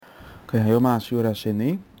אוקיי, היום השיעור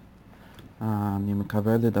השני. אני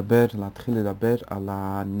מקווה להתחיל לדבר על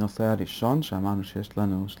הנושא הראשון, שאמרנו שיש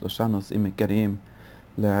לנו 3 נושאים עיקריים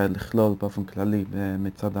לכלול באופן כללי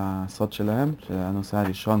מצד הסוד שלהם. שהנושא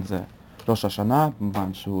הראשון זה ראש השנה,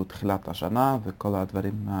 במובן שהוא תחילת השנה וכל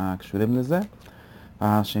הדברים הקשורים לזה.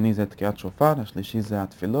 השני זה תקיעת שופר, השלישי זה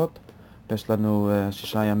התפילות. יש לנו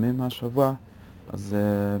 6 ימים השבוע, אז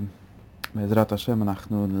בעזרת השם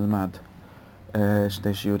אנחנו נלמד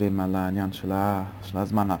 2 שיעורים על העניין של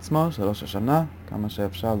הזמן עצמו, של ראש השנה, כמה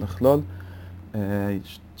שאפשר לכלול.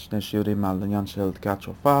 2 שיעורים על העניין של תקיעת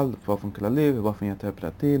שופר באופן כללי ובאופן יותר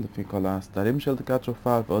פרטי, לפי כל הסדרים של תקיעת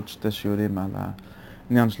שופר, ועוד 2 שיעורים על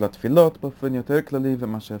העניין של התפילות באופן יותר כללי,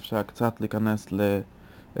 ומה שאפשר קצת להיכנס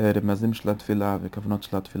לרמזים של התפילה וכוונות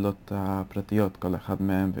של התפילות הפרטיות, כל אחד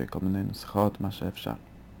מהם וכל מיני נוסחאות, מה שאפשר.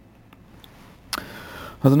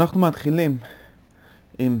 אז אנחנו מתחילים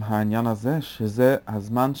עם העניין הזה, שזה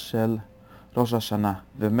הזמן של ראש השנה.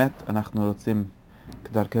 באמת אנחנו רוצים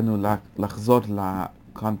כדרכנו לחזור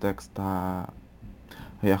לקונטקסט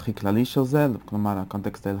הכי כללי של זה, כלומר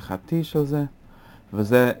הקונטקסט ההלכתי של זה,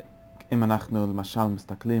 וזה אם אנחנו למשל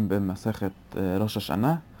מסתכלים במסכת ראש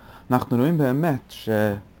השנה, אנחנו רואים באמת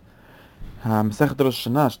שהמסכת ראש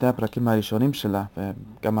השנה, 2 הפרקים הראשונים שלה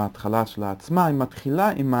וגם ההתחלה שלה עצמה, היא מתחילה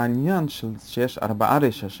עם העניין שיש 4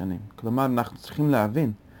 ראשי שנים. כלומר אנחנו צריכים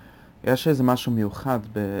להבין, יש איזה משהו מיוחד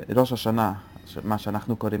בראש השנה, מה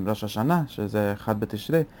שאנחנו קוראים ראש השנה, שזה 1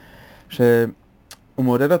 בתשרי, שהוא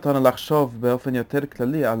מעורר אותנו לחשוב באופן יותר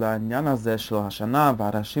כללי על העניין הזה של השנה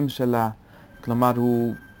והראשים שלה. כלומר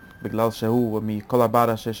בגלל שהוא מכל 4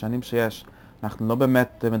 ראשי שנים שיש, אנחנו לא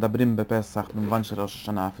באמת מדברים בפסח במובן של ראש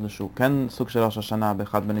השנה, אפילו שהוא כן סוג של ראש השנה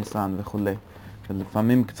באחד בניסן וכולי.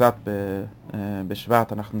 לפעמים קצת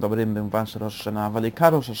בשבט אנחנו מדברים במובן של ראש השנה, אבל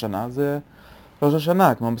עיקר ראש השנה זה ראש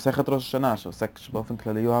השנה, כמו מסכת ראש השנה, שעוסק באופן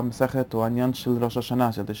כללי הוא המסכת, הוא העניין של ראש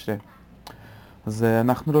השנה, של תשרי. אז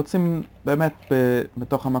אנחנו רוצים באמת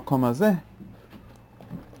בתוך המקום הזה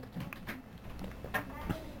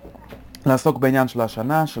לעסוק בעניין של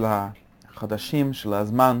השנה, של החדשים, של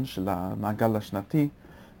הזמן, של המעגל השנתי,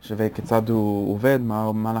 וכיצד הוא עובד,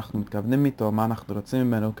 מה אנחנו מתכוונים איתו, מה אנחנו רוצים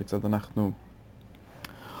ממנו, כיצד אנחנו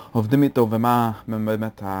עובדים איתו ומה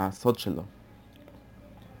באמת הסוד שלו.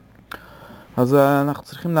 אז אנחנו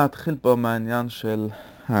צריכים להתחיל פה מהעניין של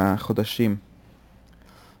החודשים.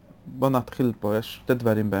 בואו נתחיל פה, יש 2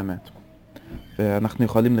 דברים באמת, ואנחנו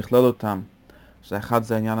יכולים לכלול אותם. שאחד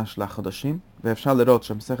זה העניין של החודשים, ואפשר לראות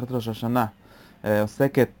שמסכת ראש השנה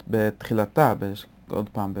עוסקת בתחילתה, עוד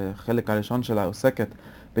פעם בחלק הראשון שלה עוסקת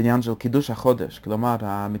בעניין של קידוש החודש. כלומר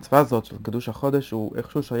המצווה הזאת של קידוש החודש הוא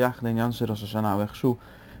איכשהו שייך לעניין של ראש השנה, הוא איכשהו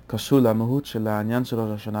קשור למהות של העניין של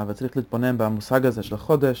ראש השנה, וצריך להתבונן במושג הזה של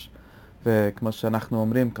חודש. וכמו שאנחנו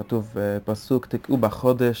אומרים, כתוב פסוק תקעו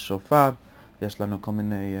בחודש שופר, יש לנו כל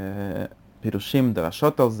מיני פירושים,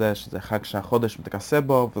 דרשות על זה, שזה חג שהחודש מתכסה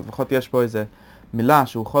בו, ולפחות יש פה איזה מילה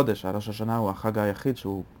שהוא חודש. ראש השנה הוא החג היחיד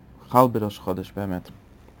שהוא חל בראש חודש באמת.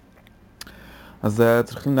 אז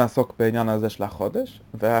צריכים לעסוק בעניין הזה של החודש,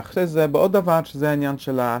 ואחרי זה בעוד דבר שזה העניין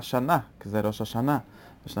של השנה, כי זה ראש השנה.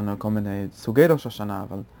 יש לנו כל מיני סוגי ראש השנה,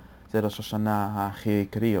 אבל זה ראש השנה הכי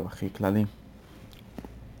עיקרי או הכי כללי.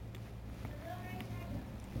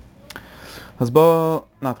 אז בואו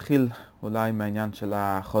נתחיל אולי מהעניין של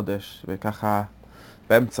החודש, וככה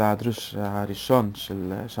באמצע הדרוש הראשון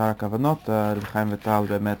של שאר הכוונות, רבי חיים וטל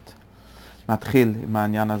באמת מתחיל עם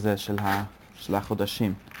העניין הזה של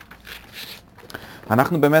החודשים.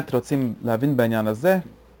 אנחנו באמת רוצים להבין בעניין הזה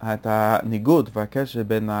את הניגוד והקשר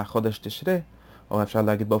בין החודש תשרי, או אפשר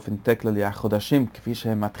להגיד באופן כללי החודשים כפי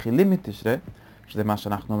שהם מתחילים מתשרי, שזה מה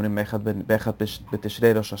שאנחנו אומרים באחד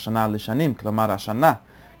בתשרי ראש השנה לשנים, כלומר השנה,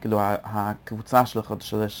 כאילו הקבוצה של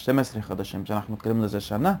 12 חודשים שאנחנו קוראים לזה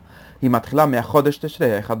שנה, היא מתחילה מהחודש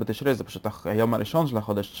תשרי. 1 בתשרי זה פשוט היום הראשון של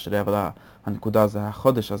החודש תשרי, אבל הנקודה זה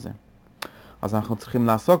החודש הזה. אז אנחנו צריכים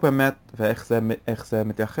לעסוק באמת ואיך זה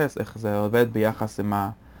מתייחס, איך זה עובד ביחס עם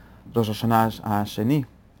ראש השנה השני,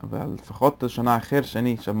 אבל לפחות שנה אחר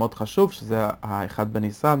שני שמאוד חשוב, שזה 1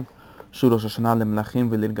 בניסן, שהוא ראש השנה למלכים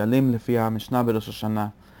ולגלים לפי המשנה בראש השנה,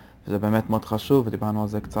 וזה באמת מאוד חשוב, ודיברנו על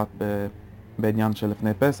זה קצת בעניין של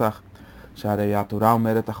לפני פסח, שהרי התורה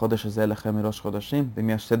אומרת החודש הזה לכם מראש חודשים, ואם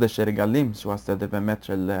יש סדר של רגלים, שהוא הסדר באמת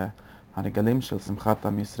של הרגלים של שמחת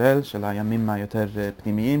עם ישראל, של הימים היותר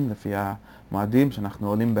פנימיים, לפי המועדים שאנחנו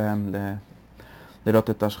עולים בהם לראות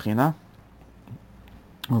את השכינה,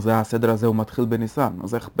 אז הסדר הזה הוא מתחיל בניסן.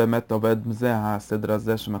 אז איך באמת עובד מזה הסדר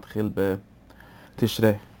הזה שמתחיל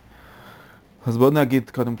בתשרי? אז בואו נגיד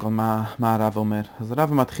קודם כל מה הרב אומר. אז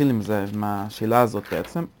הרב מתחיל עם זה, עם השאלה הזאת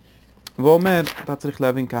בעצם, והוא אומר, אתה צריך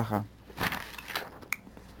להבין ככה.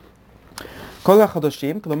 כל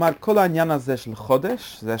החודשים, כלומר כל העניין הזה של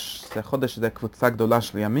חודש, חודש זה קבוצה גדולה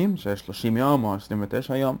של ימים, שיש 30 יום או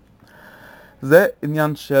 29 יום, זה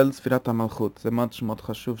עניין של ספירת המלכות, זה מאוד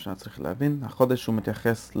חשוב שאני צריך להבין. החודש הוא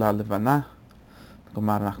מתייחס ללבנה,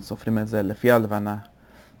 כלומר אנחנו סופרים את זה לפי הלבנה,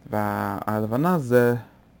 והלבנה זה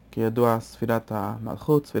כידוע ספירת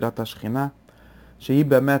המלכות, ספירת השכינה, שהיא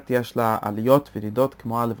באמת יש לה עליות וירידות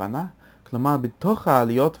כמו הלבנה, כלומר בתוך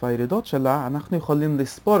העליות והירידות שלה אנחנו יכולים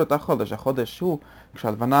לספור את החודש. החודש הוא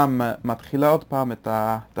כשהלבנה מתחילה עוד פעם את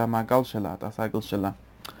המעגל שלה, את הסגל שלה.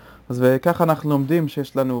 אז וככה אנחנו לומדים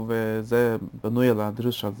שיש לנו, וזה בנוי על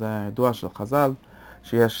הדרוש הזה ידוע של חז"ל,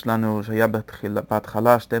 שיש לנו, שהיה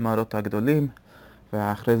בהתחלה שתי מאורות הגדולים,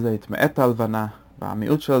 ואחרי זה התמעט הלבנה,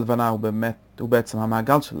 והמיעוט של הלבנה הוא בעצם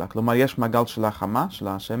המעגל שלה. כלומר יש מעגל של החמה, של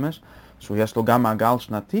השמש, שיש לו גם מעגל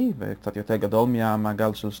שנתי, וקצת יותר גדול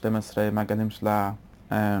מהמעגל של 12 מעגלים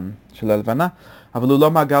של הלבנה, אבל הוא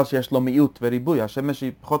לא מעגל שיש לו מיעוט וריבוי. השמש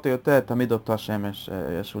היא פחות או יותר תמיד אותה שמש,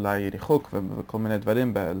 יש אולי ריחוק וכל מיני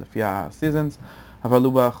דברים לפי הסיזנס, אבל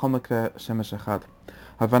הוא בכל מקרה שמש אחד.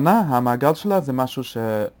 הלבנה, המעגל שלה זה משהו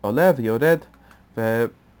שעולה ויורד,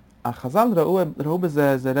 והחז"ל ראו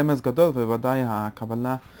בזה איזה רמז גדול, ובוודאי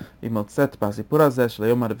הקבלה היא מוצאת בסיפור הזה של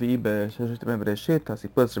היום הרביעי בששת ימי בראשית,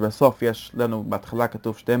 הסיפור הזה שבסוף יש לנו, בהתחלה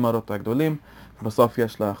כתוב שתי מאורות הגדולים, ובסוף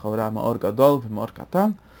יש לחברה מאור גדול ומאור קטן.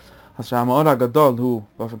 אז שהמאור הגדול הוא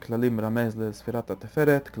באופן כללי מרמז לספירת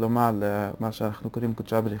התפארת, כלומר למה שאנחנו קוראים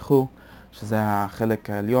קודשה בריחו, שזה החלק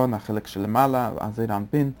העליון, החלק שלמעלה, הזעיר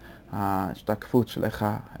האנפין, ההשתקפות של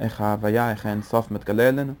איך ההוויה, איך האינסוף מתגלה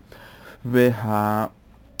אלינו.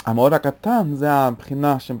 והמאור הקטן זה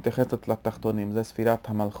הבחינה שמתייחסת לתחתונים, זה ספירת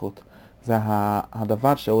המלכות. זה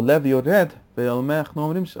הדבר שעולה ויורד,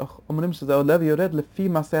 ואנחנו אומרים שזה עולה ויורד לפי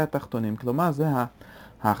מעשי התחתונים. כלומר זה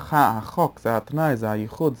החוק, זה התנאי, זה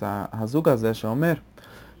הייחוד, זה הזוג הזה שאומר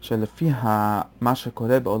שלפי מה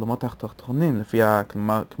שקורה בעולמות התחתונים, לפי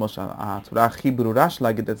כלומר, כמו שהצורה הכי ברורה של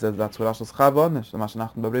להגיד את זה, זה הצורה של שכר ועונש, זה מה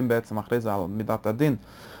שאנחנו מדברים בעצם אחרי זה על מידת הדין,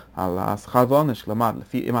 על השכר ועונש, כלומר,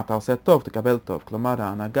 לפי אם אתה עושה טוב, תקבל טוב. כלומר,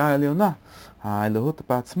 ההנהגה העליונה, האלוהות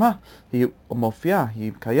בעצמה, היא מופיעה,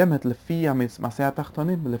 היא קיימת לפי מעשי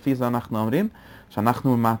התחתונים, ולפי זה אנחנו אומרים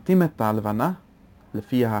שאנחנו ממעטים את הלבנה,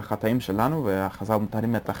 לפי החטאים שלנו, והחז"ל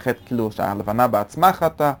מתארים את החטא כאילו שהלבנה בעצמה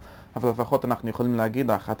חטא, אבל לפחות אנחנו יכולים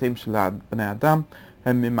להגיד החטאים של בני אדם,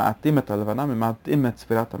 הם ממעטים את הלבנה, ממעטים את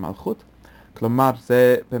ספירת המלכות. כלומר,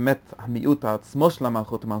 זה באמת המיעוט העצמו של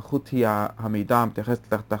המלכות. המלכות היא המידה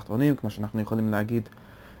המתייחסת לתחתונים, כמו שאנחנו יכולים להגיד,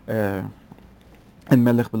 אין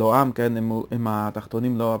מלך בלא עם, כן, עם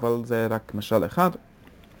התחתונים לא, אבל זה רק משל אחד.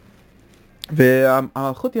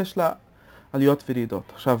 והמלכות יש לה עליות וירידות.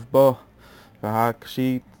 עכשיו בוא,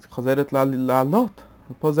 כשהיא חוזרת לעלות,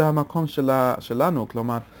 פה זה המקום שלנו,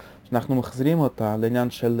 כלומר, שאנחנו מחזירים אותה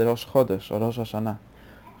לעניין של ראש חודש או ראש השנה.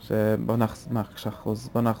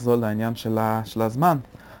 בוא נחזור לעניין של הזמן.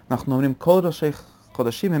 אנחנו אומרים כל ראשי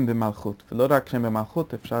חודשים הם במלכות, ולא רק שהם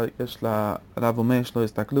במלכות, יש לרב אומר, יש לו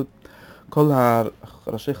הסתכלות, כל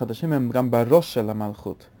הראשי חודשים הם גם בראש של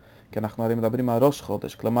המלכות, כי אנחנו הרי מדברים על ראש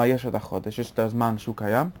חודש, כלומר יש את החודש, יש את הזמן שהוא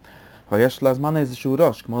קיים, ויש לזמן איזשהו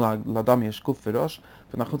ראש, כמו לאדם יש גוף וראש,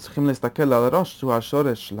 ואנחנו צריכים להסתכל על הראש שהוא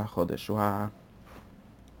השורש של החודש,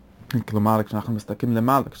 כלומר כשאנחנו מסתכלים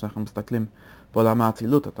למעלה, כשאנחנו מסתכלים בעולם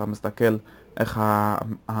האצילות, אתה מסתכל איך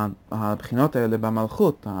הבחינות האלה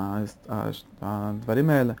במלכות, הדברים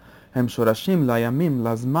האלה, הם שורשים לימים,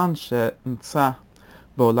 לזמן שנמצא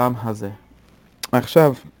בעולם הזה.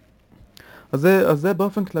 עכשיו, אז זה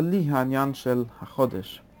באופן כללי העניין של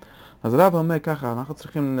החודש. אז הרב אומר ככה, אנחנו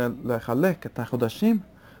צריכים לחלק את החודשים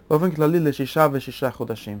באופן כללי ל6 ו6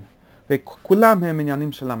 חודשים. וכולם הם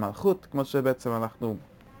עניינים של המלכות, כמו שבעצם אנחנו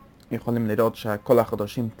יכולים לראות שכל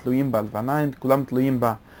החודשים תלויים בלבנה, כולם תלויים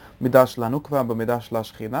במידה של הנוק ובמידה של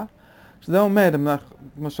השכינה. שזה אומר,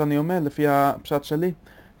 כמו שאני אומר, לפי הפשט שלי,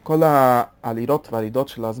 כל העלירות והירידות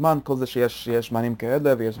של הזמן, כל זה שיש זמנים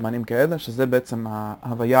כאלה ויש זמנים כאלה, שזה בעצם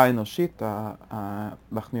ההוויה האנושית,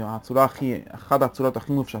 אחת הצורות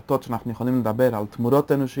הכי מופשטות שאנחנו יכולים לדבר על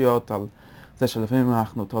תמורות אנושיות, על זה שלפעמים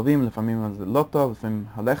אנחנו טובים, לפעמים זה לא טוב, לפעמים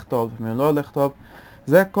הולך טוב, לפעמים לא הולך טוב.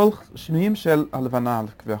 זה הכל שינויים של הלבנה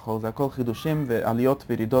כביכול, זה הכל חידושים ועליות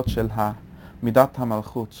וירידות של מידת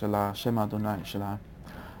המלכות, של השם האדוני, של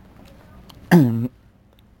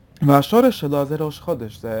והשורש שלו זה ראש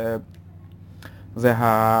חודש, זה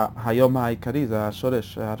היום העיקרי, זה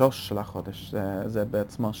השורש, הראש של החודש, זה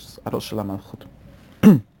בעצמו הראש של המלכות.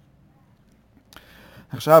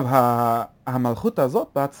 עכשיו, המלכות הזאת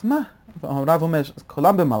בעצמה, הרב אומר,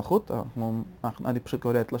 כולם במלכות, אני פשוט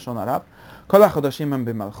קורא את לשון הרב, כל החודשים הם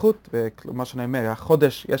במלכות, ומה שאני אומר,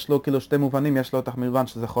 החודש יש לו כאילו שתי מובנים, יש לו את המובן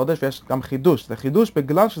שזה חודש, ויש גם חידוש, זה חידוש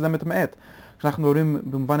בגלל שזה מתמעט. כשאנחנו מדברים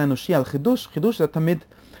במובן אנושי על חידוש, חידוש זה תמיד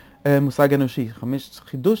מושג אנושי,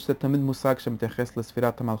 חידוש זה תמיד מושג שמתייחס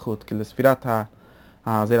לספירת המלכות, כי לספירת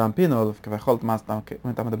הזעיר אנפין, או כביכול, אם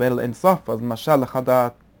אתה מדבר על אין סוף, אז למשל אחד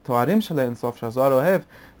התוארים של אין סוף שהזוהר אוהב,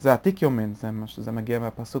 זה עתיק יומין, זה מגיע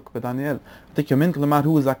מהפסוק בדניאל. עתיק יומין, כלומר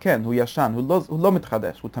הוא זקן, הוא ישן, הוא לא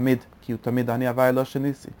מתחדש, כי הוא תמיד אני הווי לא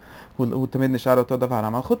שניסי, הוא תמיד נשאר אותו דבר.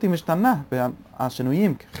 המלכות היא משתנה,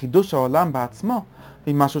 והשינויים, חידוש העולם בעצמו,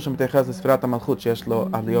 היא משהו שמתייחס לספירת המלכות, שיש לו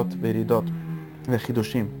עליות וירידות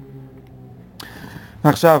וחידושים.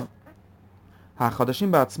 עכשיו,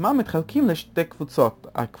 החודשים בעצמם מתחלקים לשתי קבוצות.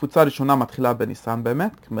 הקבוצה הראשונה מתחילה בניסן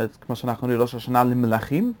באמת, כמו שאנחנו רואים ראש השנה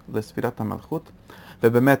למלכים, לספירת המלכות,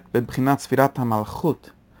 ובאמת בבחינת ספירת המלכות,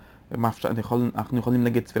 אנחנו יכולים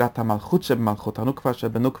להגיד ספירת המלכות שבמלכות, הנוק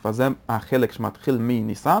שבנוק זה החלק שמתחיל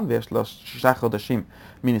מניסן, ויש לו 6 חודשים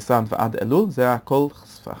מניסן ועד אלול, זה כל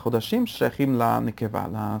החודשים ששייכים לנקבה,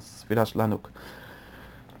 לספירה של הנוק.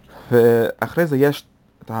 ואחרי זה יש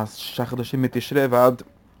את 6 חודשים מתשרי ועד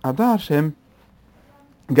אדר שהם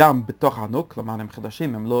גם בתוך הנוק, כלומר הם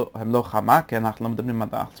חדשים, הם לא חמה, כי אנחנו לא מדברים על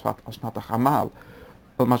שנת החמה,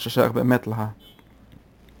 על מה ששייך באמת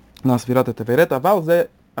לספירת התפארת, אבל זה,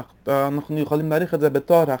 אנחנו יכולים להעריך את זה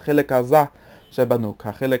בתור החלק הזה שבנוק,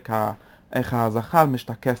 החלק איך הזכר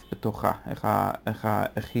משתקף בתוכה,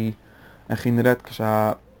 איך היא נראית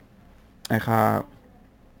איך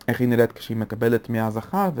היא נראית כשהיא מקבלת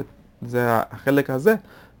מהזכר, וזה החלק הזה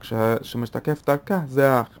שמשתקף דרכה,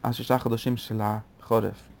 זה 6 חודשים של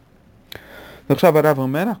החורף. ועכשיו הרב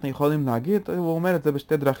אומר, אנחנו יכולים להגיד, הוא אומר את זה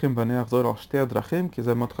בשתי דרכים, ואני אחזור על שתי הדרכים, כי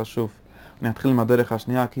זה מאוד חשוב. אני אתחיל עם הדרך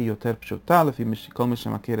השנייה, כי היא יותר פשוטה, לפי כל מי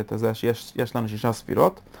שמכיר את זה, שיש לנו 6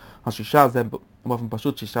 ספירות. ה6 זה באופן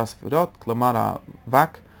פשוט 6 ספירות, כלומר הווק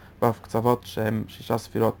והקצוות שהן 6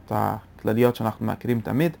 ספירות הכלליות שאנחנו מכירים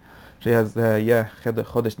תמיד, שזה יהיה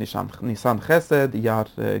חודש ניסן חסד, אייר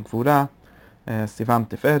גבורה, סיוון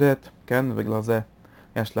תפארת, כן, ובגלל זה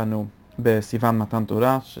יש לנו בסיוון מתן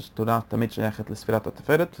תורה, שתורה תמיד שייכת לספירת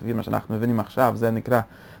התפארת, ומה שאנחנו מבינים עכשיו זה נקרא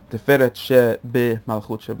תפארת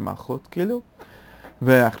שבמלכות שבמלכות, כאילו.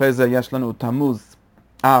 ואחרי זה יש לנו תמוז,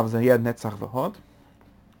 אב זה יהיה נצח והוד,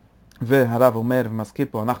 והרב אומר ומזכיר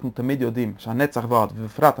פה, אנחנו תמיד יודעים שהנצח והוד,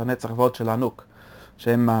 ובפרט הנצח והוד של הנוק,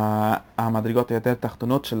 שהם המדרגות היותר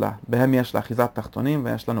תחתונות שלה, בהם יש לאחיזת תחתונים,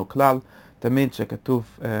 ויש לנו כלל, תמיד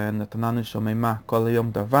שכתוב נתננו שוממה כל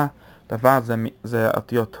היום דבה, דבה זה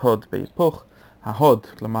אותיות הוד בהיפוך, ההוד,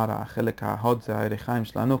 כלומר החלק ההוד זה הירכיים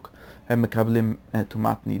של הנוק, הם מקבלים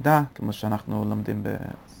טומאת נידה, כמו שאנחנו לומדים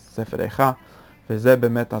בספר איכה, וזה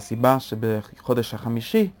באמת הסיבה שבחודש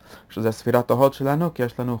החמישי, שזה ספירת ההוד של הנוק,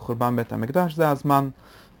 יש לנו חורבן בית המקדש, זה הזמן,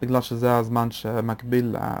 בגלל שזה הזמן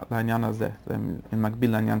שמקביל לעניין הזה, זה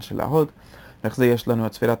מקביל לעניין של ההוד, ואיך זה יש לנו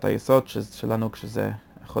את ספירת היסוד של הנוק, שזה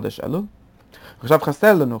חודש אלול. עכשיו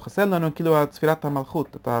חסר לנו כאילו את ספירת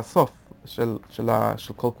המלכות, את הסוף של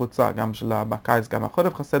כל קבוצה, גם של הקיץ, גם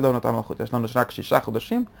החורף, חסר לנו את המלכות. יש לנו רק 6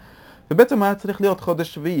 חודשים, ובעצם היה צריך להיות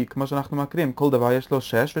חודש שביעי, כמו שאנחנו מכירים, כל דבר יש לו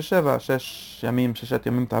 6 ו7, 6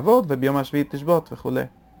 ימים תעבוד, וביום השביעי תשבות וכו'.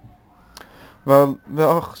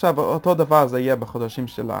 ועכשיו אותו דבר זה יהיה בחודשים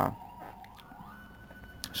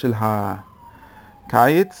של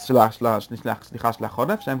הקיץ, של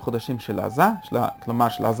החורף, שהם חודשים של עזה, כלומר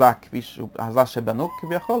של עזה עזה שבנוק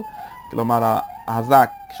כביכול, כלומר העזה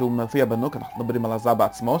כשהוא מופיע בנוק, אנחנו מדברים על עזה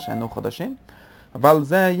בעצמו, שאינו חודשים, אבל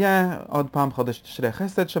זה יהיה עוד פעם חודש תשרי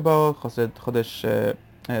חסד שבו, חודש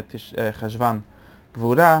חשוון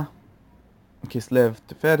גבורה, כסלו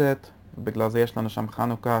תפארת, בגלל זה יש לנו שם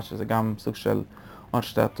חנוכה, שזה גם סוג של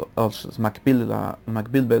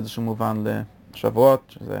מקביל באיזשהו מובן לשבועות,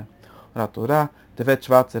 שזה אורת תורה. טבת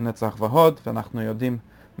שבט זה נצח והוד, ואנחנו יודעים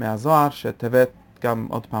מהזוהר שטבת, גם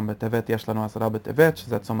עוד פעם בטבת יש לנו 10 בטבת,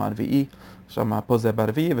 שזה צום הרביעי, שם פה זה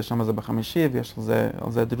ברביעי ושם זה בחמישי, ויש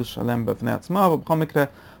על זה דרוש שלם בפני עצמו, אבל בכל מקרה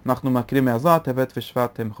אנחנו מכירים מהזוהר, טבת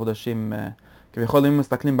ושבט הם חודשים, כביכול אם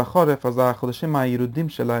מסתכלים בחורף, אז החודשים הירודים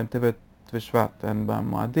שלהם טבת ושבט הם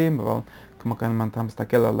במועדים, אבל כמו כאן אם אתה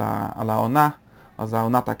מסתכל על העונה, אז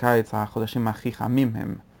העונת הקיץ, החודשים הכי חמים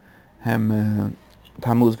הם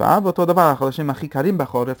תמוז ואב, ואותו דבר, החודשים הכי קרים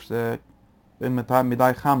בחורף, שאם אתה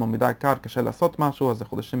מדי חם או מדי קר, קשה לעשות משהו, אז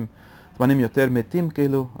החודשים זמנים יותר מתים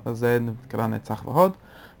כאילו, אז זה נקרא נצח והוד.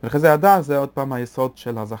 ולכן זה אדר, זה עוד פעם היסוד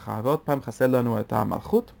של הזכר, ועוד פעם חסר לנו את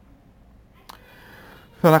המלכות.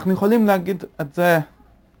 ואנחנו יכולים להגיד את זה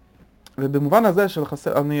ובמובן הזה של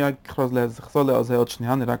חסר, אני אחזור לזה עוד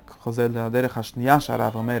שנייה, אני רק חוזר לדרך השנייה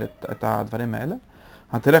שהרב אומר את הדברים האלה.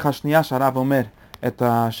 הדרך השנייה שהרב אומר את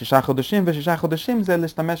השישה חודשים, ושישה חודשים זה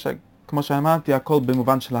להשתמש, כמו שאמרתי, הכל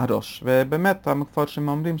במובן של הראש. ובאמת המפרשים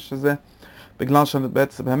אומרים שזה בגלל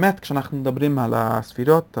שבעצם באמת כשאנחנו מדברים על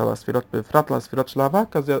הספירות בפרט על הספירות של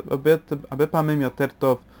האבק, אז הרבה פעמים יותר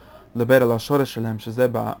טוב לדבר על השורש שלהם, שזה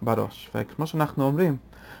בראש. וכמו שאנחנו אומרים,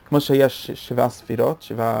 כמו שיש 7 ספירות,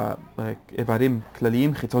 7 איברים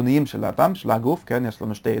כלליים חיצוניים של האדם, של הגוף, כן, יש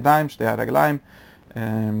לנו 2 ידיים, 2 הרגליים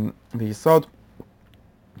ויסוד,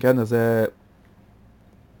 כן, אז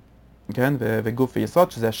כן, וגוף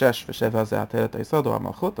ויסוד, שזה 6 ו7 זה עטרת היסוד או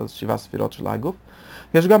המלכות, אז 7 ספירות של הגוף.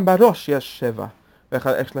 יש גם בראש, יש 7.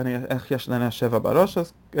 איך יש לנו 7 בראש?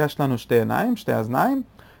 אז יש לנו 2 עיניים, 2 אוזניים,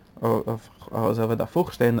 או זה עובד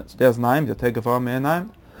הפוך, 2 אוזניים יותר גבוה מעיניים.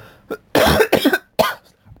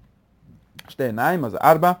 2 עיניים, אז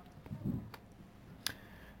 4.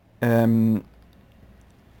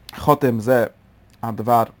 חותם זה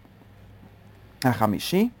הדבר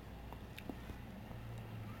החמישי.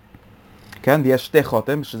 כן, ויש 2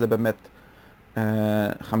 חותם, שזה באמת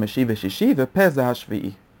חמישי ושישי, ופה זה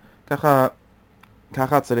השביעי.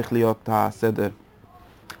 ככה צריך להיות הסדר.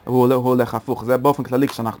 הוא הולך הפוך. זה באופן כללי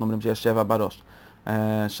כשאנחנו אומרים שיש 7 בראש.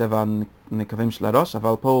 7 נקבים של הראש,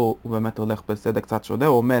 אבל פה הוא באמת הולך בסדר קצת שונה.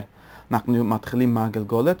 הוא אומר, אנחנו מתחילים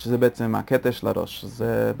מהגלגלת, שזה בעצם הקטע של הראש.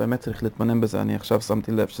 זה באמת צריך להתבונן בזה. אני עכשיו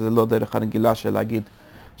שמתי לב שזה לא דרך הרגילה של להגיד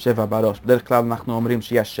 7 בראש. בדרך כלל אנחנו אומרים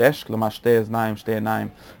שיש 6, כלומר 2 אוזניים, 2 עיניים,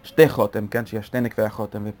 2 חותם, כן, שיש 2 נקבי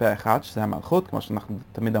החותם ופה אחד, שזה המלכות, כמו שאנחנו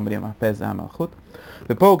תמיד אומרים, הפה זה המלכות.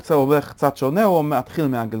 ופה הוא קצת הולך קצת שונה, הוא מתחיל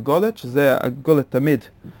מהגלגלת, שזה הגלגלת תמיד,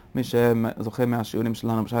 מי שזוכר מהשיעורים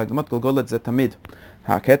שלנו בשביל הגלגלת, גלגלת זה תמיד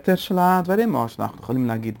הכתר של הדברים, או שאנחנו יכולים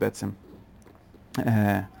להגיד בעצם,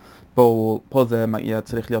 פה זה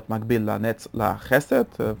צריך להיות מקביל לחסד,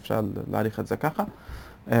 אפשר להעריך את זה ככה.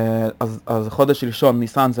 אז החודש הראשון,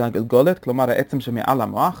 ניסן, זה הגלגלת, כלומר העצם שמעל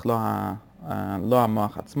המוח, לא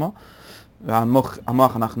המוח עצמו.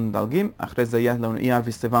 והמוח אנחנו מדלגים, אחרי זה יהיה לנו אייר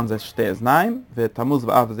וסיוון זה 2 אוזניים, ותמוז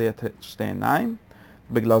ואב זה יהיה 2 עיניים.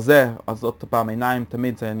 בגלל זה, אז עוד פעם עיניים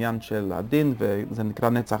תמיד זה עניין של הדין, וזה נקרא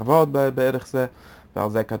נצח ועוד בערך זה, ועל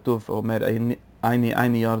זה כתוב, הוא אומר,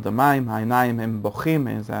 עיני יורד המים, העיניים הם בוכים,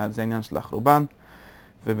 זה עניין של החורבן.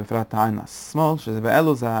 ובפרט העין השמאל, שזה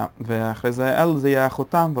באלול, ואחרי זה אלול זה יהיה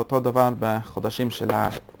החותם, ואותו דבר בחודשים של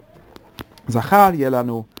הזכר, יהיה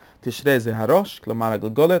לנו תשרי זה הראש, כלומר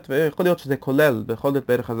הגלגלת, ויכול להיות שזה כולל, בכל זאת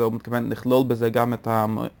בערך הזה הוא מתכוון לכלול בזה גם את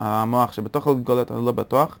המוח שבתוך הגלגלת, אני לא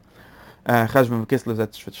בטוח. חשבון וכסלו זה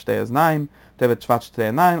 2 אוזניים, טבת שבט 2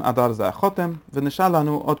 עיניים, אדר זה החותם, ונשאר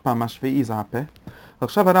לנו עוד פעם השביעי זה הפה.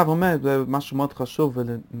 עכשיו הרב אומר, זה משהו מאוד חשוב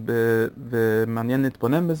ומעניין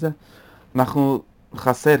להתבונן בזה, אנחנו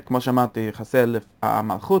חסר, כמו שאמרתי, חסר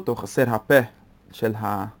המלכות או חסר הפה של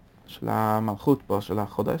המלכות פה, של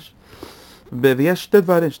החודש. ויש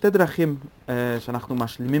 2 דרכים שאנחנו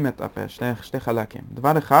משלימים את הפה, 2 חלקים.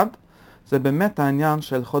 דבר אחד, זה באמת העניין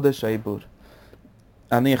של חודש העיבור.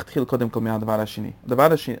 אני אתחיל קודם כל מהדבר השני.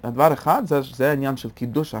 הדבר אחד זה העניין של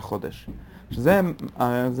קידוש החודש. שזה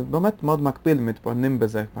באמת מאוד מקביל, מתבוננים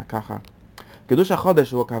בזה ככה. קידוש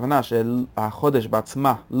החודש הוא הכוונה של החודש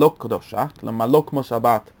בעצמה לא קדושה, כלומר לא כמו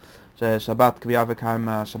שבת, ששבת קביעה וקיים,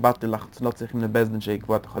 שבת לא צריכים לבזדין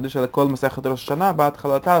שיקבוע את החודש, אלא כל מסכת ראש השנה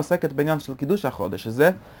בהתחלתה עוסקת בעניין של קידוש החודש,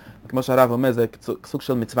 שזה, כמו שהרב אומר, זה סוג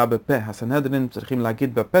של מצווה בפה, הסנהדרין צריכים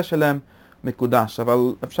להגיד בפה שלהם מקודש, אבל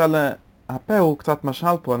אפשר, הפה הוא קצת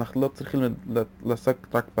משל פה, אנחנו לא צריכים לעסוק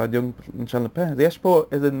רק בדיון של הפה, יש פה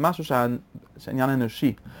איזה משהו שעניין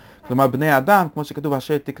אנושי, כלומר בני האדם, כמו שכתוב,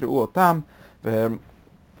 אשר תקראו אותם,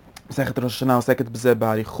 ומסכת ראש השנה עוסקת בזה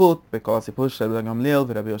באריכות, בכל הסיפור של גמליאל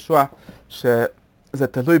ורבי יהושע, שזה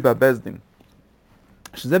תלוי בבזדין.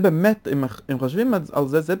 שזה באמת, אם חושבים על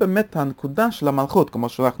זה, זה באמת הנקודה של המלכות, כמו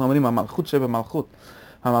שאנחנו אומרים, המלכות שבמלכות.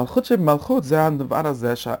 המלכות שבמלכות זה הדבר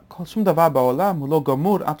הזה, ששום דבר בעולם הוא לא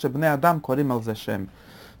גמור עד שבני אדם קוראים על זה שם.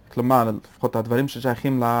 כלומר, לפחות הדברים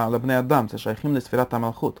ששייכים לבני אדם, זה שייכים לספירת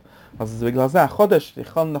המלכות. אז בגלל זה החודש,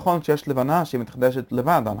 נכון שיש לבנה שהיא מתחדשת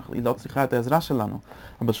לבד, היא לא צריכה את העזרה שלנו.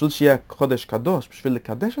 אבל בשביל שיהיה חודש קדוש, בשביל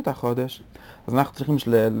לקדש את החודש, אז אנחנו צריכים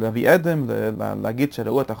להביא עדם, להגיד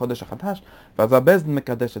שראו את החודש החדש, ואז הבזדין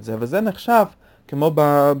מקדש את זה. וזה נחשב, כמו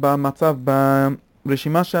במצב,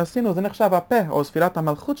 ברשימה שעשינו, זה נחשב הפה, או ספירת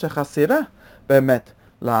המלכות שחסרה באמת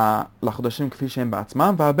לחודשים כפי שהם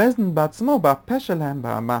בעצמם, והבזדין בעצמו, בפה שלהם,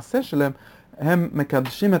 במעשה שלהם, הם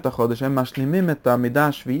מקדשים את החודש, הם משלימים את המידה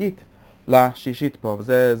השביעית לשישית פה,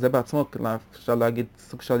 וזה בעצמו, אפשר להגיד,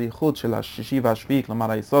 סוג של ייחוד של השישי והשביעי,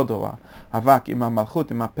 כלומר היסוד או האבק עם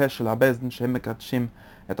המלכות, עם הפה של הבזדין, שהם מקדשים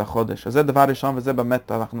את החודש. אז זה דבר ראשון, וזה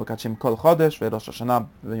באמת אנחנו מקדשים כל חודש, וראש השנה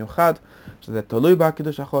במיוחד, שזה תלוי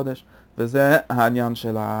בקידוש החודש, וזה העניין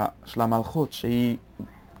של המלכות, שהיא,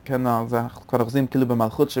 כן, זה כבר אוחזים כאילו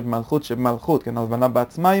במלכות שבמלכות שבמלכות, כן, הלבנה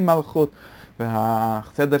בעצמה היא מלכות,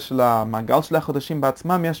 והסדר של המעגל של החודשים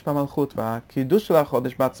בעצמם יש במלכות, והקידוש של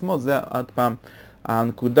החודש בעצמו זה עד פעם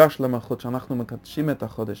הנקודה של המלכות שאנחנו מקדשים את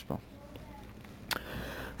החודש פה.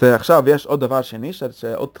 ועכשיו יש עוד דבר שני,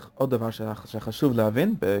 עוד דבר שחשוב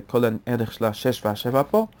להבין בכל הערך של השש והשבע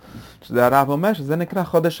פה, שזה הרב אומר שזה נקרא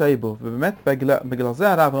חודש העיבור, ובאמת בגלל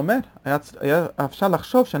זה הרב אומר, היה אפשר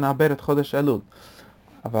לחשוב שנעבר את חודש אלול.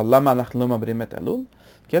 אבל למה אנחנו לא מעברים את אלול?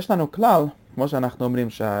 כי יש לנו כלל, כמו שאנחנו אומרים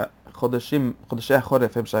חודשי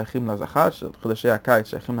החורף הם שייכים לזכר, חודשי הקיץ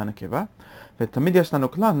שייכים לנקבה, ותמיד יש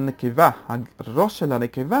לנו כלל, נקבה, הראש של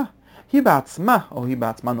הנקבה, היא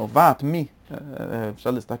בעצמה נובעת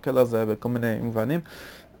אפשר להסתכל על זה בכל מיני מובנים,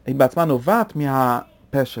 היא בעצמה נובעת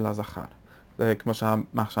מהפה של הזכר. זה כמו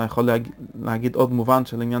שאני יכול להגיד עוד מובן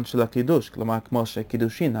של עניין של הקידוש, כלומר כמו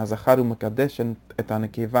שקידושין, הזכר הוא מקדש את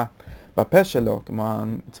הנקבה בפה שלו, כמו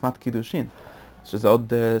מצוות קידושין, שזה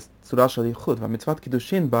עוד צורה של ייחוד, והמצוות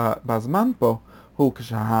קידושין בזמן פה הוא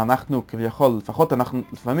כשאנחנו כביכול,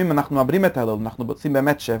 לפעמים אנחנו מעברים את האלול, אנחנו עושים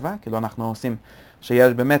באמת 7, כאילו אנחנו עושים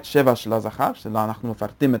שיש באמת 7 של הזכר, שלא אנחנו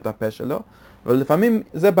מפרטים את הפה שלו, ולפעמים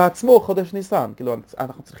זה בעצמו חודש ניסן, כאילו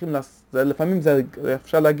אנחנו צריכים, לפעמים זה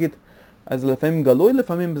אפשר להגיד, אז לפעמים גלוי,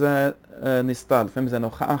 לפעמים זה נסתר, לפעמים זה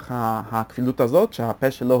נוכח הכפילות הזאת,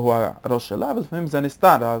 שהפה שלו הוא הראש שלה, ולפעמים זה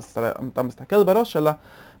נסתר, אז אתה מסתכל בראש שלה,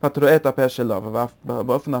 ואתה רואה את הפה שלו,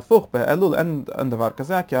 ובאופן הפוך, באלול אין דבר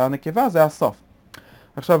כזה, כי הנקבה זה הסוף.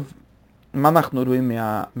 עכשיו, מה אנחנו רואים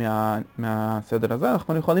מהסדר הזה?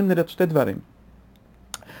 אנחנו יכולים לראות שתי דברים.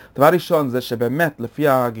 דבר ראשון זה שבאמת לפי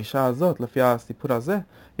הגישה הזאת, לפי הסיפור הזה,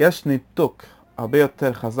 יש ניתוק הרבה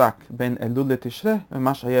יותר חזק בין אלול לתשרי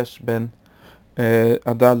ממה שיש בין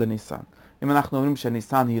אדר לניסן. אם אנחנו אומרים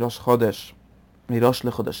שניסן היא ראש חודש, היא ראש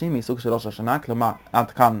לחודשים, היא סוג של ראש השנה, כלומר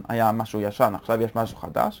עד כאן היה משהו ישן, עכשיו יש משהו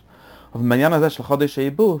חדש. אבל בעניין הזה של חודש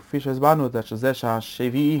העיבור, כפי שהסברנו את זה, שזה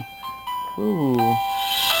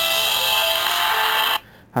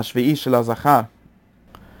השביעי של הזכר.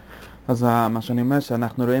 אז מה שאני אומר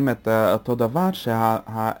שאנחנו רואים את אותו דבר,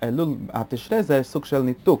 שהאלול, התשרי זה סוג של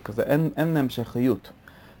ניתוק, זה אין המשכיות.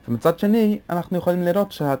 ומצד שני, אנחנו יכולים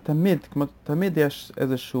לראות שתמיד, כמו תמיד יש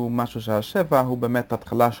איזשהו משהו שהשבע הוא באמת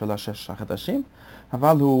התחלה של השש החדשים,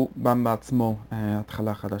 אבל הוא בעצמו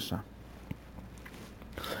התחלה חדשה.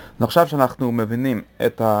 ועכשיו שאנחנו מבינים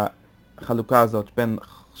את החלוקה הזאת בין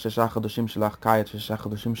 6 החודשים של הקיץ ו6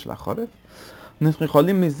 החודשים של החורף, אנחנו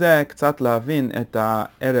יכולים מזה קצת להבין את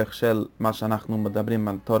הערך של מה שאנחנו מדברים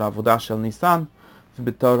על תור העבודה של ניסן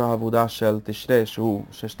ובתור העבודה של תשרי,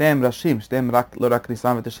 ששתיהם ראשים, שתיהם לא רק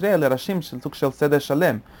ניסן ותשרי, אלא ראשים של סוג של סדר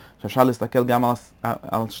שלם, שאפשר להסתכל גם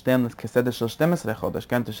על שתיהם כסדר של 12 חודש,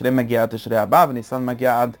 כן? תשרי מגיע עד תשרי הבא וניסן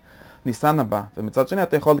מגיע עד ניסן הבא, ומצד שני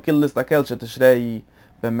אתה יכול כאילו להסתכל שתשרי היא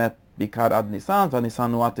באמת בעיקר עד ניסן,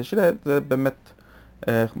 והניסן הוא עד תשרי, זה באמת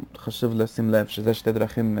חשוב לשים לב שזה שתי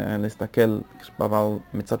דרכים להסתכל, אבל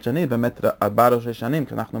מצד שני באמת 4 ראשי שנים,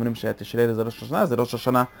 כי אנחנו אומרים שתשרי זה ראש השנה, זה ראש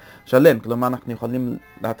השנה שלם, כלומר אנחנו יכולים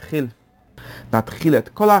להתחיל את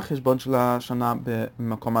כל החשבון של השנה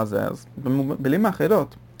במקום הזה. אז במילים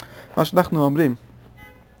אחרות, מה שאנחנו אומרים,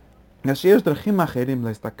 יש דרכים אחרים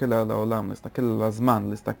להסתכל על העולם, להסתכל על הזמן,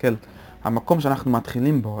 להסתכל המקום שאנחנו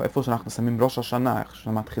מתחילים בו, איפה שאנחנו שמים ראש השנה, איך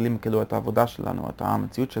שמתחילים כאילו את העבודה שלנו, את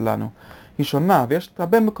המציאות שלנו, היא שונה, ויש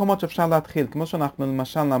הרבה מקומות שאפשר להתחיל, כמו שאנחנו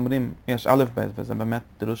למשל אומרים, יש א' ב', וזה באמת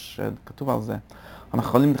דרוש כתוב על זה. אנחנו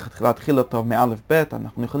יכולים להתחיל אותו מא' ב',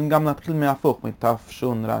 אנחנו יכולים גם להתחיל מהפוך, מתף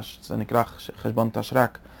שון רש, זה נקרא חשבון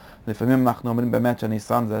תשרק. לפעמים אנחנו אומרים באמת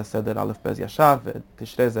שניסן זה סדר א' ב' ישר,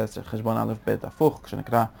 ותשרי זה חשבון א' ב' הפוך,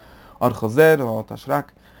 כשנקרא אור חוזר או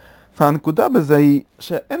תשרק. והנקודה בזה היא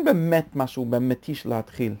שאין באמת משהו באמיתי של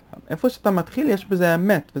להתחיל. איפה שאתה מתחיל יש בזה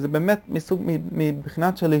אמת, וזה באמת מסוג,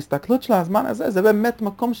 מבחינת של ההסתכלות של הזמן הזה, זה באמת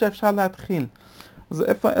מקום שאפשר להתחיל.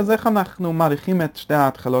 אז איך אנחנו מעריכים את שתי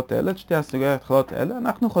ההתחלות האלה, את שתי הסוגי ההתחלות האלה?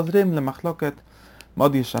 אנחנו חוזרים למחלוקת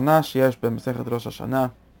מאוד ישנה שיש במסכת ראש השנה,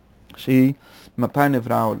 שהיא מתי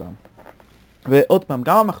נברא העולם. ועוד פעם,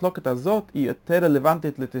 גם המחלוקת הזאת היא יותר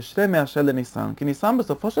רלוונטית לתשרי מאשר לניסן, כי ניסן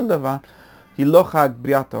בסופו של דבר היא לא חג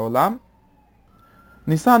בריאת העולם.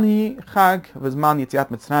 ניסן היא חג וזמן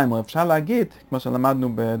יציאת מצרים, או אפשר להגיד, כמו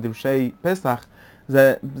שלמדנו בדרושי פסח,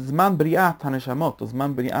 זה זמן בריאת הנשמות, או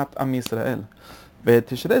זמן בריאת עם ישראל.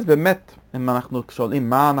 ותשרי זה באמת, אם אנחנו שואלים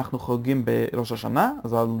מה אנחנו חוגגים בראש השנה,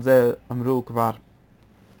 אז על זה אמרו כבר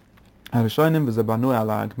הראשונים, וזה בנוי על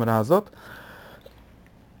הגמרא הזאת.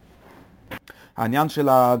 העניין של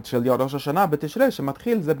ראש השנה בתשרי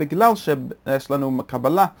שמתחיל זה בגלל שיש לנו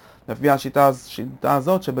קבלה לפי השיטה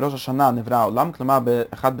הזאת שבראש השנה נברא העולם, כלומר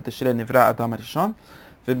באחד בתשרי נברא האדם הראשון,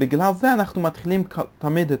 ובגלל זה אנחנו מתחילים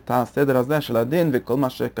תמיד את הסדר הזה של הדין וכל מה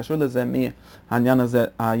שקשור לזה מהעניין הזה,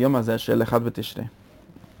 היום הזה של אחד בתשרי.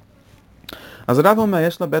 אז הרב אומר,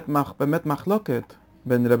 יש לה באמת מחלוקת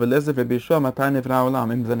בין רב אליעזר ובישוע מתי נברא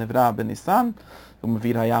העולם, אם זה נברא בניסן, הוא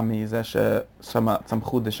מביא ראיה מזה ששם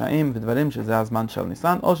צמחו דשאים ודברים שזה הזמן של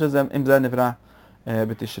ניסן, או אם זה נברא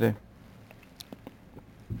בתשרי.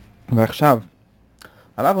 ועכשיו,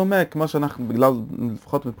 הרב אומר, כמו שאנחנו, בגלל,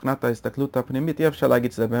 לפחות מבחינת ההסתכלות הפנימית, אי אפשר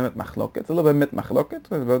להגיד שזה באמת מחלוקת, זה לא באמת מחלוקת,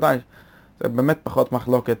 זה בוודאי, זה באמת פחות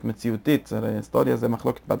מחלוקת מציאותית, זה היסטוריה, זה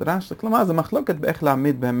מחלוקת בדרש, כלומר זה מחלוקת באיך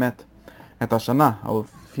להעמיד באמת את השנה, או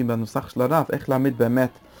לפי בנוסח של הרב, איך להעמיד באמת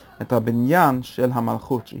את הבניין של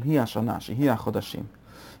המלכות, שהיא השנה, שהיא החודשים.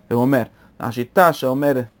 והוא אומר, השיטה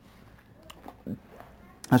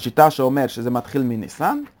שאומר שזה מתחיל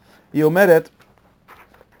מניסן, היא אומרת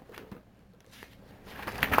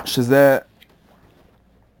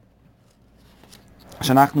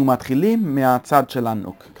שאנחנו מתחילים מהצד של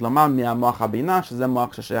הנוק, כלומר מהמוח הבינה, שזה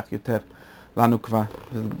מוח ששייך יותר לנו כבר,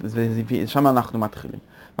 ושם אנחנו מתחילים.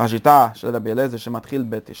 והשיטה של רבי אליעזר שמתחיל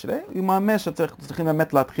בתשרי, היא ממש שצריכים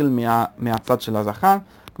באמת להתחיל מהצד של הזכר,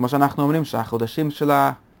 כמו שאנחנו אומרים שהחודשים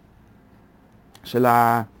של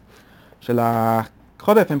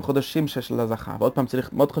החורף הם חודשים של הזכר. ועוד פעם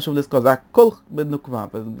צריך, מאוד חשוב לזכור, זה הכל בנוקבה,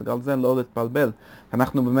 ובגלל זה לא להתפלבל.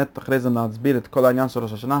 אנחנו באמת אחרי זה נסביר את כל העניין של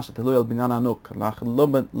ראש השנה שתלוי על בניין הנוק. אנחנו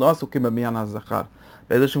לא עסוקים בבניין הזכר.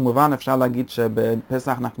 באיזשהו מובן אפשר להגיד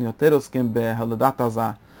שבפסח אנחנו יותר עוסקים בהולדת עזה,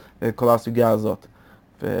 כל הסוגיה הזאת.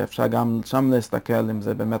 ואפשר גם שם להסתכל אם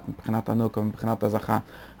זה באמת מבחינת הנוק או מבחינת הזכר.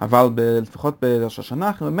 אבל לפחות בראש השנה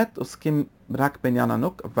אנחנו באמת עוסקים רק בעניין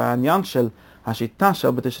הנוק, והעניין של השיטה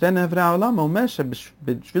של בתשרי נברא העולם אומר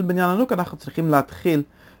שבשביל בניין הנוק אנחנו צריכים להתחיל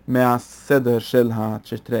מהסדר של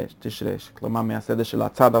התשרי, כלומר מהסדר של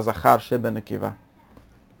הצד הזכר שבנקבה.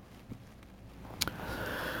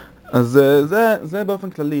 אז זה באופן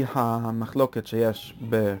כללי המחלוקת שיש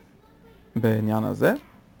בעניין הזה.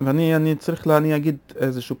 ואני אגיד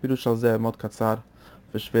איזשהו פירוש על זה מאוד קצר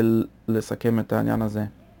בשביל לסכם את העניין הזה.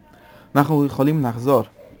 אנחנו יכולים לחזור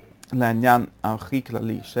לעניין הכי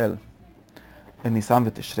כללי של ניסן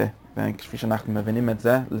ותשרי, וכפי שאנחנו מבינים את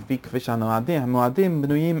זה, כפי שהמועדים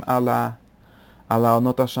בנויים על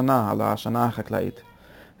העונות השנה, על השנה החקלאית.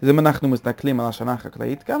 אז אם אנחנו מסתכלים על השנה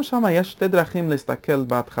החקלאית, גם שם יש שתי דרכים להסתכל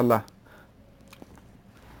בהתחלה.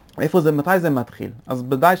 מתי זה מתחיל? אז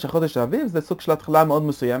בוודאי שחודש האביב זה סוג של התחלה מאוד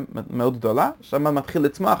מסוים, מאוד גדולה, שם מתחיל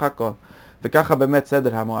לצמוח הכל. וככה באמת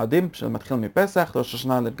סדר המועדים שמתחיל מפסח, ראש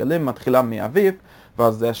השנה לגלים, מתחילה מאביב,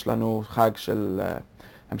 ואז יש לנו חג של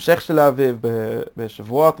המשך של האביב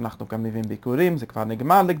בשבועות, אנחנו גם מביאים ביקורים, זה כבר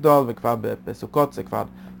נגמר לגדול, וכבר בסוכות זה כבר,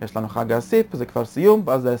 יש לנו חג האסיף, זה כבר סיום,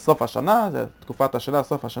 ואז זה סוף השנה, זה תקופת השנה,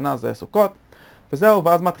 סוף השנה זה סוכות. וזהו,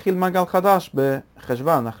 ואז מתחיל מעגל חדש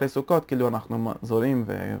בחשוון, אחרי סוכות, כאילו אנחנו זורים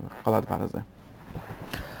וכל הדבר הזה.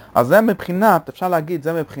 אז זה מבחינת, אפשר להגיד,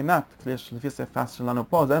 זה מבחינת, לפי ספר שלנו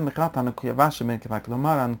פה, זה מבחינת הנקבה שבנקבה,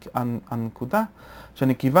 כלומר הנקודה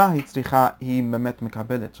שנקבה היא באמת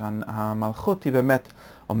מקבלת, שהמלכות היא באמת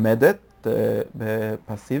עומדת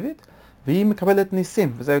בפסיבית, והיא מקבלת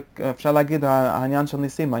ניסים, וזה אפשר להגיד העניין של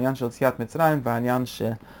ניסים, העניין של יציאת מצרים והעניין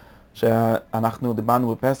שאנחנו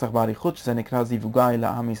דיברנו בפסח באריכות, שזה נקרא זיווגה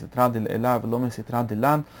אלאה מסתרא דלעילא ולא מסתרא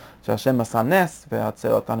דלן, שהשם עשה נס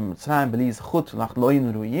והציל אותנו ממצרים בלי זכות, אנחנו לא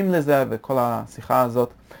היינו ראויים לזה, וכל השיחה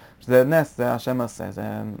הזאת, שזה נס, זה השם עשה, זה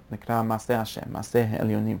נקרא מעשי השם, מעשי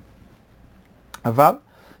העליונים. אבל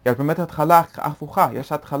יש באמת התחלה הפוכה,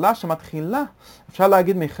 יש התחלה שמתחילה, אפשר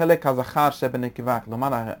להגיד מחלק הזכר שבנקבה,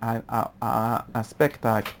 כלומר האספקט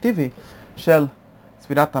האקטיבי של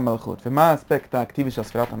ספירת המלכות. ומה האספקט האקטיבי של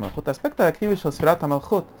ספירת המלכות? האספקט האקטיבי של ספירת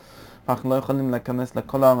המלכות, אנחנו לא יכולים להיכנס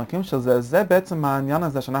לכל העמקים של זה, זה בעצם העניין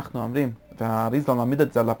הזה שאנחנו אומרים, והאריזל מעמיד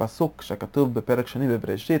את זה על הפסוק שכתוב בפרק שני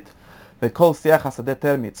בבראשית, וכל שיח השדה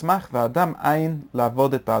טרם יצמח, והאדם אין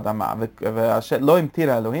לעבוד את האדמה, ולא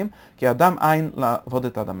המטיר האלוהים, כי האדם אין לעבוד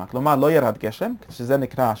את האדמה. כלומר, לא ירד גשם, שזה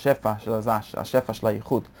נקרא השפע של הזש, השפע של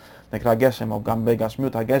הייחוד, נקרא גשם, או גם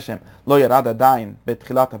בגשמיות הגשם, לא ירד עדיין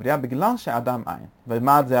בתחילת הבריאה, בגלל שהאדם אין.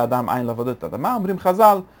 ומה זה האדם אין לעבוד את האדמה? אומרים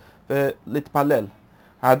חז"ל, ולהתפלל.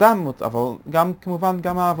 האדם, אבל גם כמובן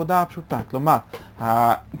גם העבודה הפשוטה, כלומר,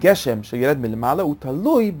 הגשם שירד מלמעלה הוא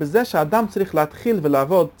תלוי בזה שהאדם צריך להתחיל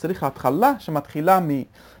ולעבוד, צריך התחלה שמתחילה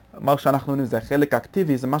מה שאנחנו אומרים זה חלק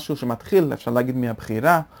אקטיבי, זה משהו שמתחיל, אפשר להגיד,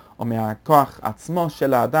 מהבחירה, או מהכוח עצמו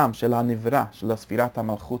של האדם, של הנברא, של ספירת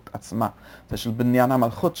המלכות עצמה. זה של בניין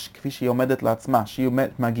המלכות, כפי שהיא עומדת לעצמה, שהיא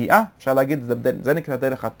מגיעה, אפשר להגיד, זה נקרא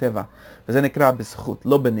דרך הטבע, וזה נקרא בזכות,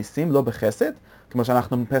 לא בניסים, לא בחסד, כמו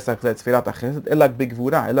שאנחנו בפסח זה ספירת החסד, אלא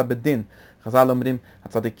בגבורה, אלא בדין. חז"ל אומרים,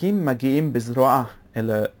 הצדיקים מגיעים בזרוע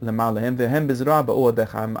למעליהם, והם בזרוע באו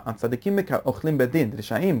עדיך. הצדיקים אוכלים בדין,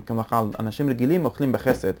 רשעים, כמו אנשים רגילים אוכלים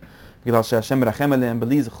בחסד, בגלל שהשם מרחם עליהם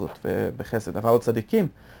בלי זכות ובחסד, אבל הצדיקים,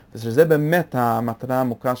 ושזה באמת המטרה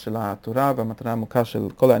העמוקה של התורה, והמטרה העמוקה של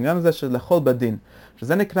כל העניין הזה, של לאכול בדין.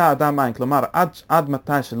 שזה נקרא אדם אין, כלומר, עד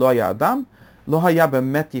מתי שלא היה אדם, לא היה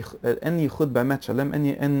באמת, אין ייחוד באמת שלם,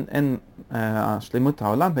 אין שלמות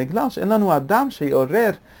העולם, בגלל שאין לנו אדם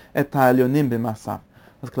שיעורר את העליונים במעשיו.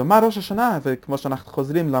 אז כלומר ראש השנה, וכמו שאנחנו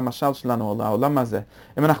חוזרים למשל שלנו, לעולם הזה,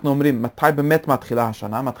 אם אנחנו אומרים מתי באמת מתחילה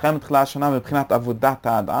השנה, מתי מתחילה השנה מבחינת עבודת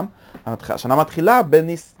האדם, השנה מתחילה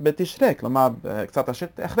בתשרי, כלומר קצת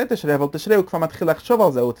אחרי תשרי, אבל תשרי הוא כבר מתחיל לחשוב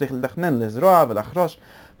על זה, הוא צריך לתכנן, לזרוע ולחרוש,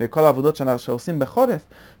 וכל העבודות שעושים בחורף,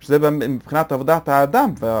 שזה מבחינת עבודת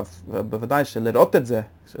האדם, ובוודאי שלראות את זה,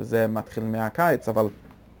 שזה מתחיל מהקיץ, אבל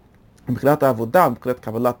מבחינת העבודה, מבחינת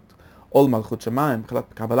קבלת עול מלכות שמיים, מבחינת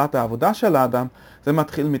קבלת העבודה של האדם, זה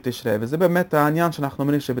מתחיל מתשרי, וזה באמת העניין שאנחנו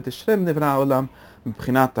אומרים שבתשרי נברא העולם,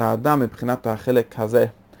 מבחינת האדם, מבחינת החלק הזה,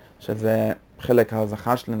 שזה חלק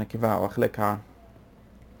הזכר של הנקבה, או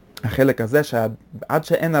החלק הזה שעד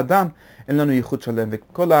שאין אדם, אין לנו ייחוד שלם,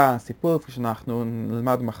 וכל הסיפור שאנחנו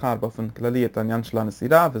נלמד מחר באופן כללי את העניין של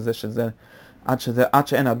הנסירה, וזה שזה עד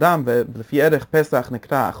שאין אדם, ולפי ערך פסח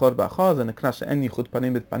נקרא אחור באחור, זה נקרא שאין ייחוד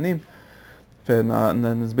פנים בפנים,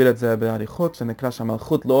 ונסביר את זה בעריכות, שנקרא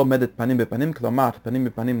שהמלכות לא עומדת פנים בפנים, כלומר, פנים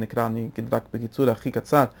בפנים נקרא, אני אגיד רק בקיצור הכי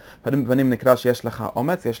קצר, פנים בפנים נקרא שיש לך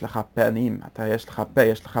אומץ, יש לך פנים, יש לך פה,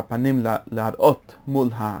 יש לך פנים להראות מול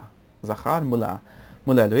הזכר,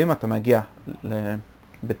 מול האלוהים, אתה מגיע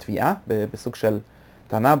בתביעה, בסוג של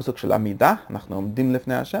טענה, בסוג של עמידה, אנחנו עומדים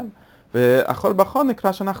לפני השם, ואחור באחור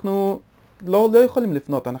נקרא שאנחנו לא יכולים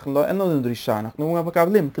לפנות, אין לנו דרישה, אנחנו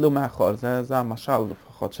מקבלים כאילו מאחור, זה המשל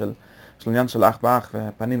לפחות של עניין של אח באח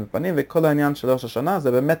ופנים בפנים, וכל העניין של ראש השנה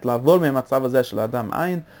זה באמת לעבור מהמצב הזה של האדם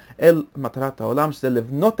עין אל מטרת העולם, שזה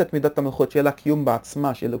לבנות את מידת המלכות, שיהיה לה קיום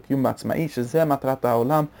בעצמה, שיהיה לו קיום בעצמאי, שזה מטרת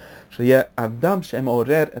העולם, שיהיה אדם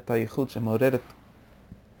שמעורר את הייחוד, שמעורר את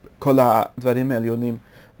כל הדברים העליונים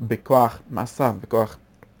בכוח מעשיו, בכוח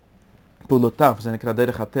פעולותיו, זה נקרא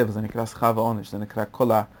דרך הטבע, זה נקרא שכר ועונש, זה נקרא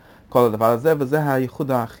כל הדבר הזה, וזה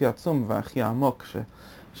הייחוד הכי עצום והכי עמוק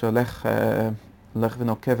שהולך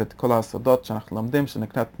ונוקב את כל הסודות שאנחנו לומדים,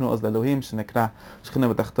 שנקרא תנו עוז לאלוהים, שנקרא שכינה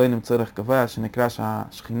בתחתונים צורך גבוה, שנקרא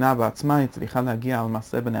שהשכינה בעצמה היא צריכה להגיע על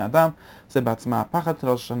מעשה בני אדם, זה בעצמה הפחד של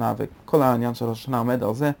ראש השנה, וכל העניין של ראש השנה עומד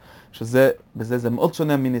על זה, בזה זה מאוד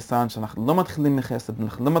שונה מניסן, שאנחנו לא מתחילים מחסד,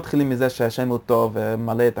 אנחנו לא מתחילים מזה שהשם הוא טוב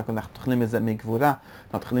ומלא את הכל, אנחנו מתחילים מזה מגבורה,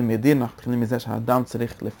 אנחנו מתחילים מדין, אנחנו מתחילים מזה שהאדם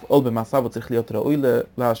צריך לפעול במעשיו, הוא צריך להיות ראוי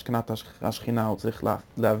להשכנת השכינה, הוא צריך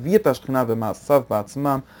להביא את השכינה במעשיו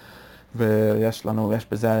בעצמם, ויש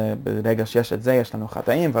בזה, ברגע שיש את זה, יש לנו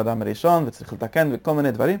חטאים ואדם הראשון, וצריך לתקן וכל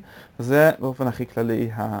מיני דברים. זה באופן הכי כללי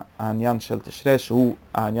העניין של תשרי, שהוא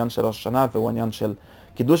העניין של ראש השנה, והוא העניין של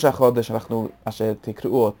קידוש החודש, אשר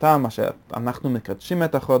תקראו אותם, אשר אנחנו מקדשים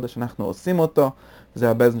את החודש, אנחנו עושים אותו, זה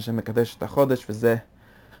הבזן שמקדש את החודש, וזה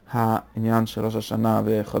העניין של ראש השנה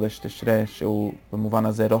וחודש תשרי, שהוא במובן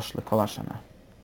הזה ראש לכל השנה.